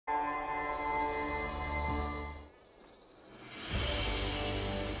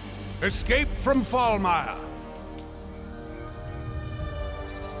Escape from Fallmire.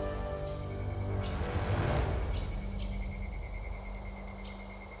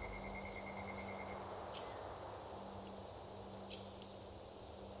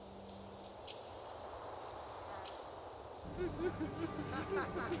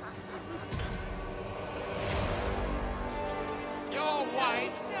 Your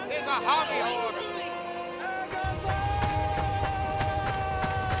wife is a hobby horse.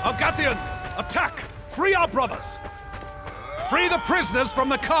 Agathians, attack! Free our brothers! Free the prisoners from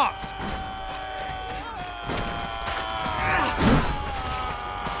the carts!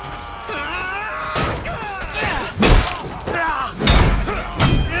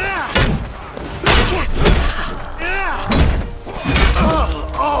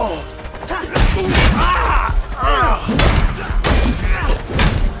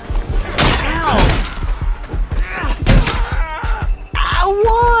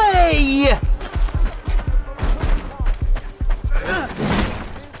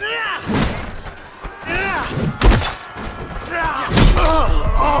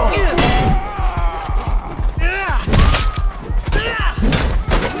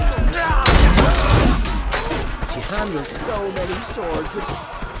 Handles so many swords.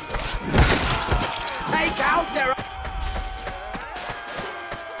 Take out their...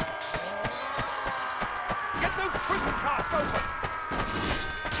 Get those prison carts open!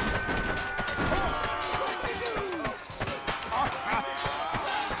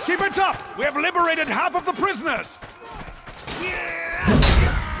 Keep it up! We have liberated half of the prisoners!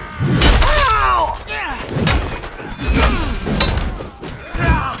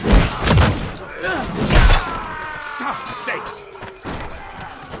 Sakes!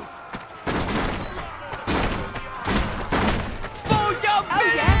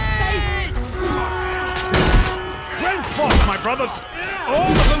 Well fought, my brothers!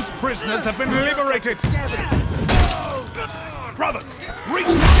 All of those prisoners have been liberated! Brothers, reach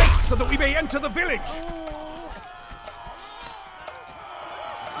the gates so that we may enter the village!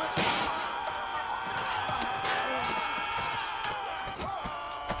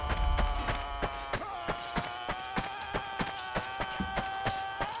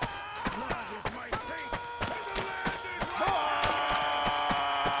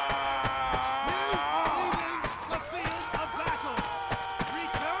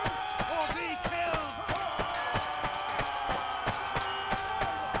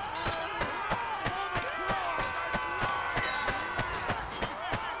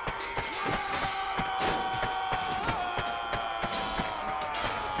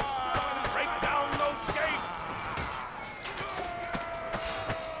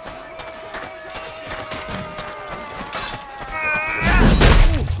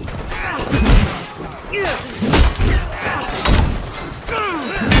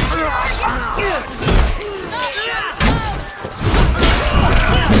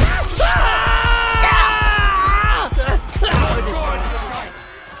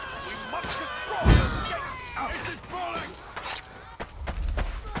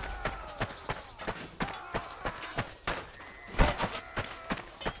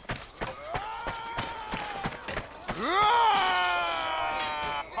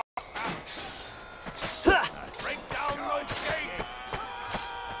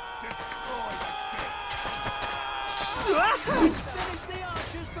 Finish the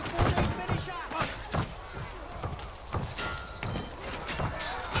archers before they finish us!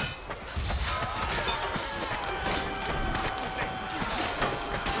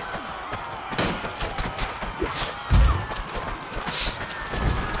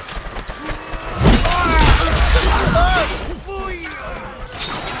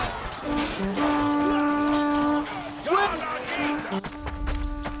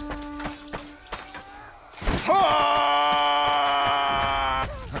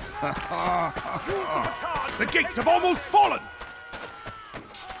 The gates have almost fallen!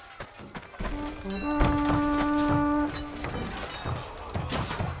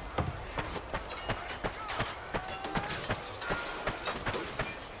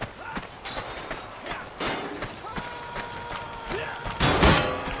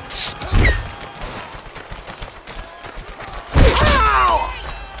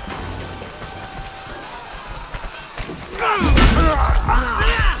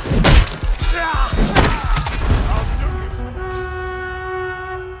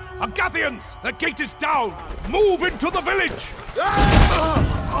 Agathians! The gate is down! Move into the village!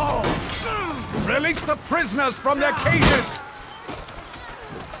 Release the prisoners from their cages!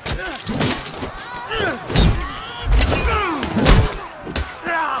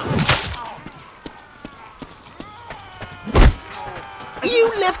 You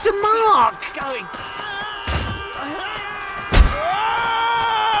left a mark! Going.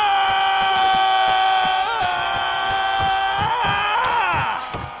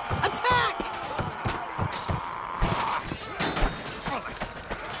 Attack!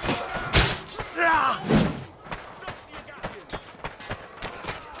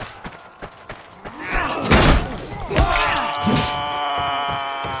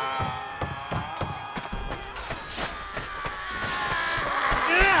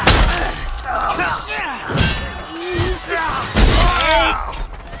 Use the stake!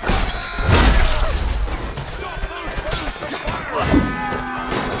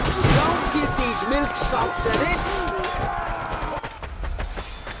 Don't give these milk salts in it.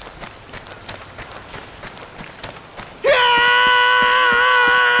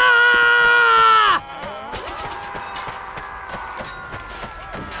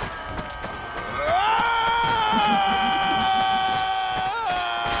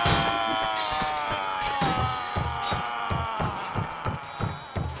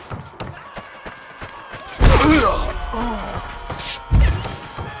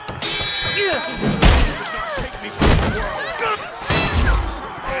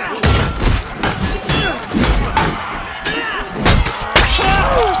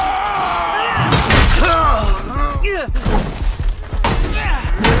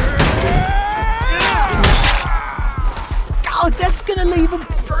 God, that's gonna leave him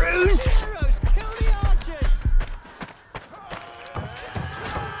bruised! Heroes, kill the archers.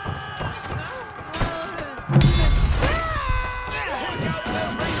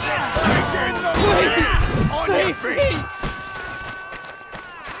 On your feet!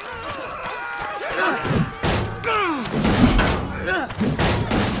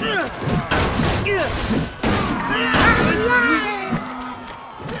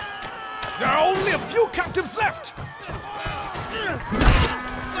 There are only a few captives left!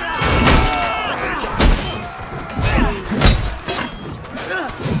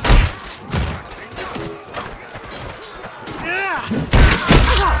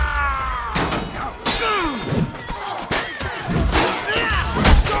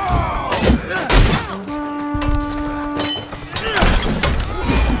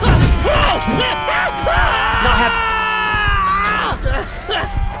 Not have...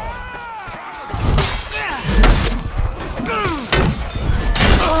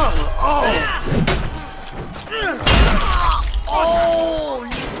 Oh,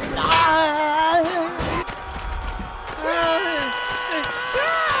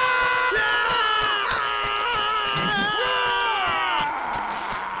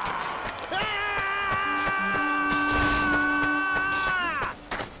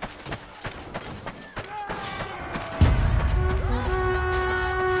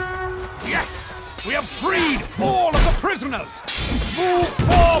 Yes! We have freed all of the prisoners! Move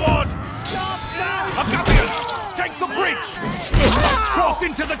forward! Agapians, take the bridge! Cross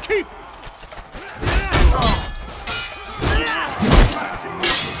into the keep!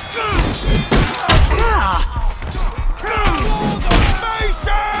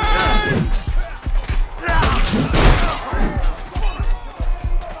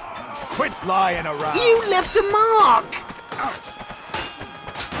 Quit lying around! you left a mark!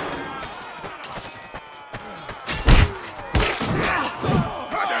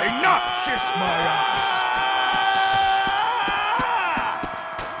 Enough! Kiss my ass!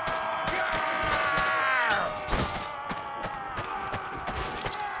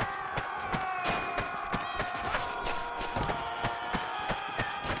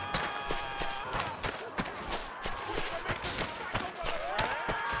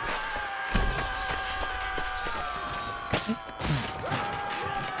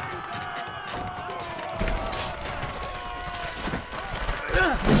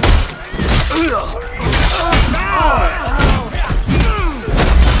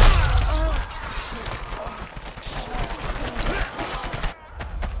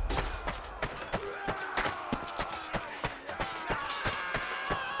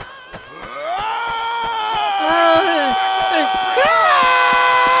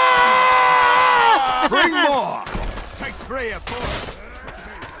 Bring more! Takes 3 or 4.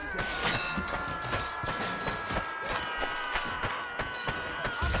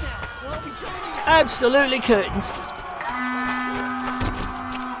 Absolutely curtains.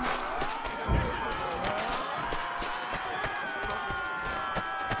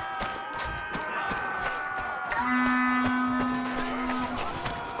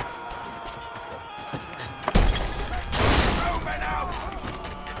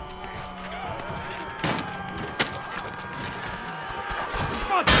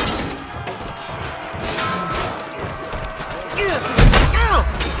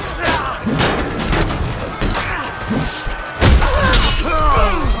 Ow!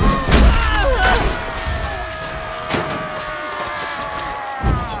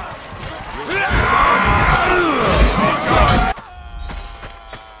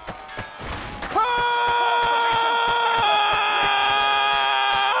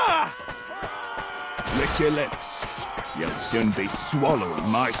 soon be swallowing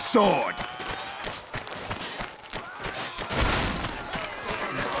my sword.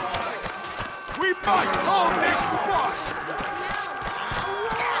 We must hold this spot!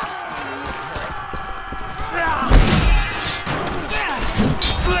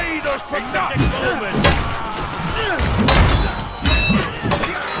 Slay the fanatic moment!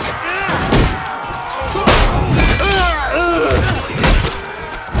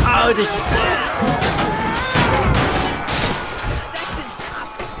 Oh, this is...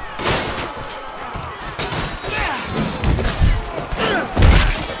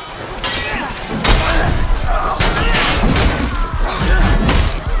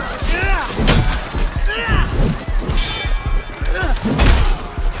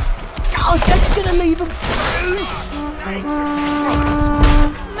 Oh, that's gonna leave him bruised!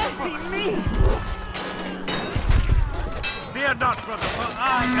 Messy me! Fear not, brother, for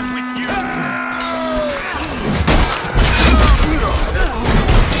I am with you!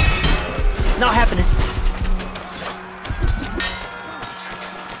 Not happening.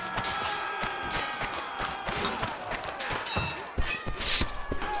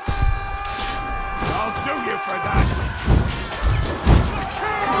 I'll do you for that!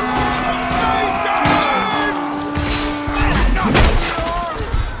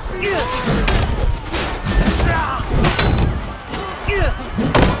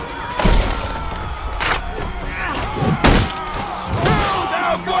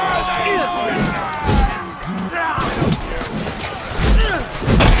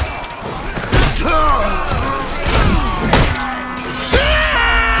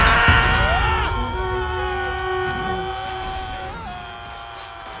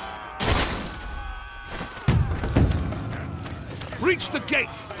 Reach the gate,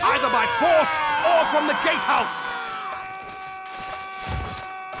 either by force or from the gatehouse!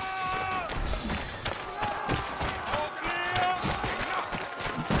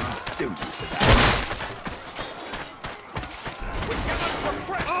 Do you for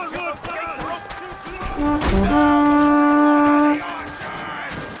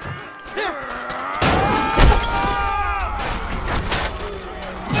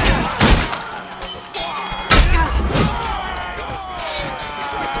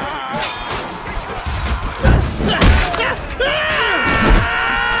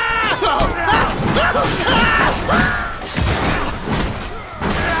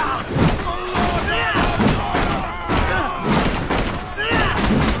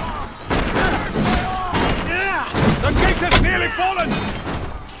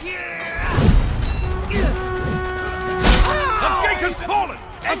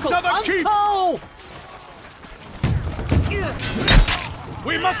Uncle!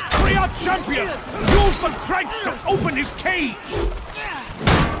 We must free our champion! Use the cranks to open his cage!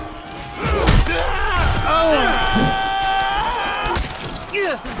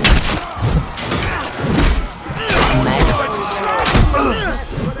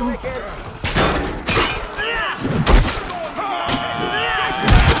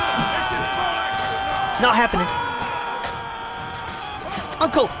 Not happening.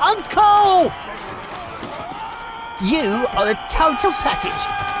 Uncle! Uncle! You are a total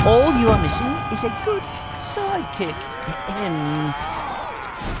package. All you are missing is a good sidekick.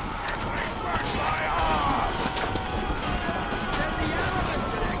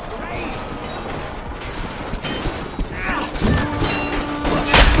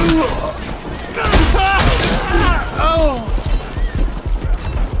 Oh!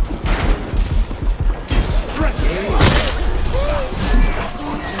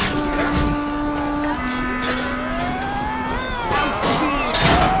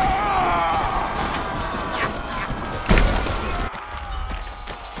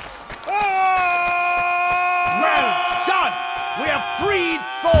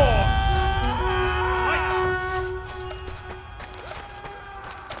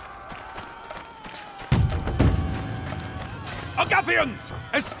 Agathians!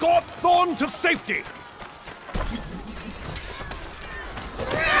 Escort Thorn to safety!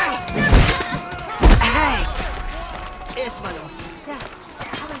 Hey! Yes, my lord.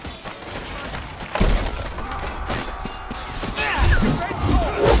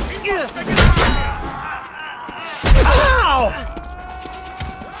 Ow!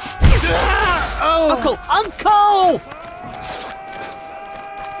 Oh. Uncle! Uncle!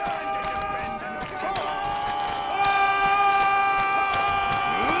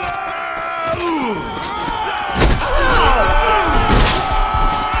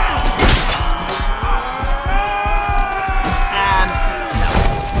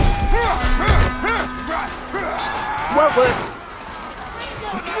 Won't work.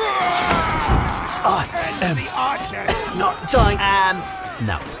 I am not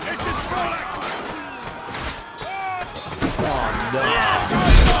No. This is sprawling!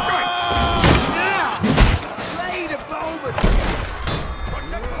 Blade of Bowman!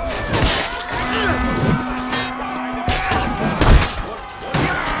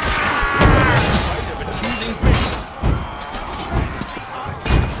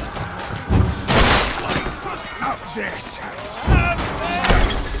 This.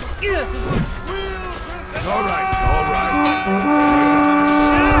 All right, all right.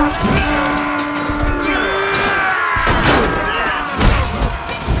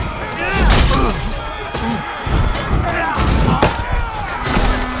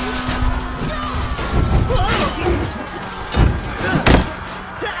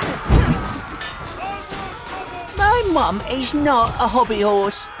 My mum is not a hobby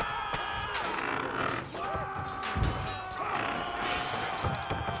horse.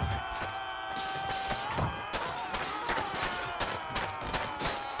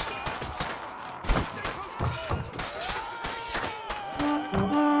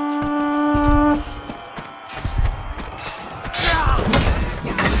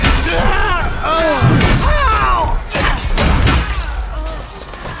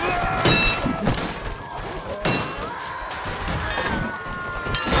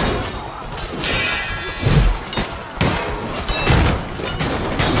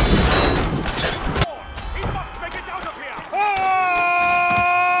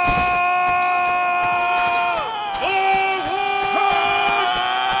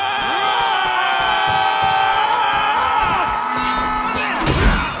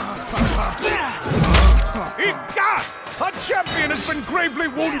 Our champion has been gravely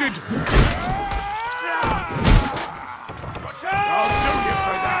wounded! I'll do you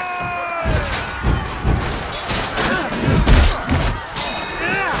for that!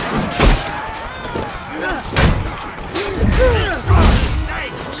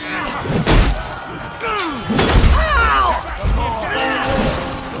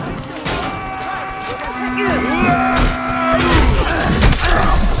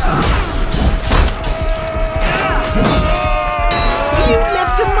 You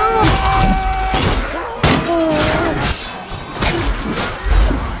left a mark!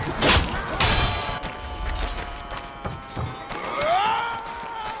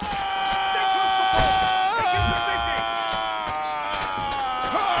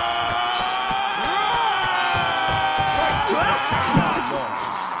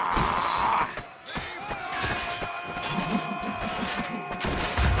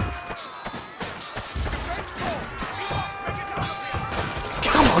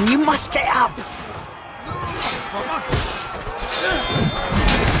 Come on, you must get up!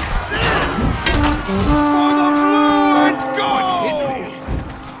 Thank God!